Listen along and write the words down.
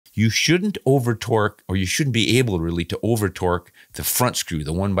You shouldn't over torque, or you shouldn't be able really to over torque the front screw,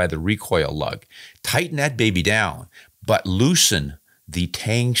 the one by the recoil lug. Tighten that baby down, but loosen the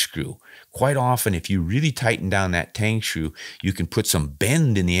tang screw. Quite often, if you really tighten down that tang screw, you can put some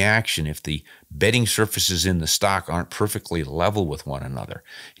bend in the action if the bedding surfaces in the stock aren't perfectly level with one another.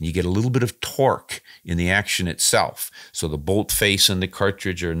 And you get a little bit of torque in the action itself. So the bolt face and the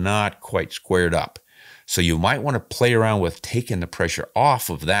cartridge are not quite squared up. So you might want to play around with taking the pressure off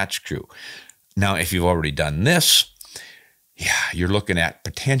of that screw. Now, if you've already done this, you're looking at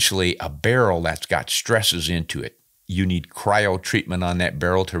potentially a barrel that's got stresses into it. You need cryo treatment on that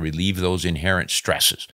barrel to relieve those inherent stresses.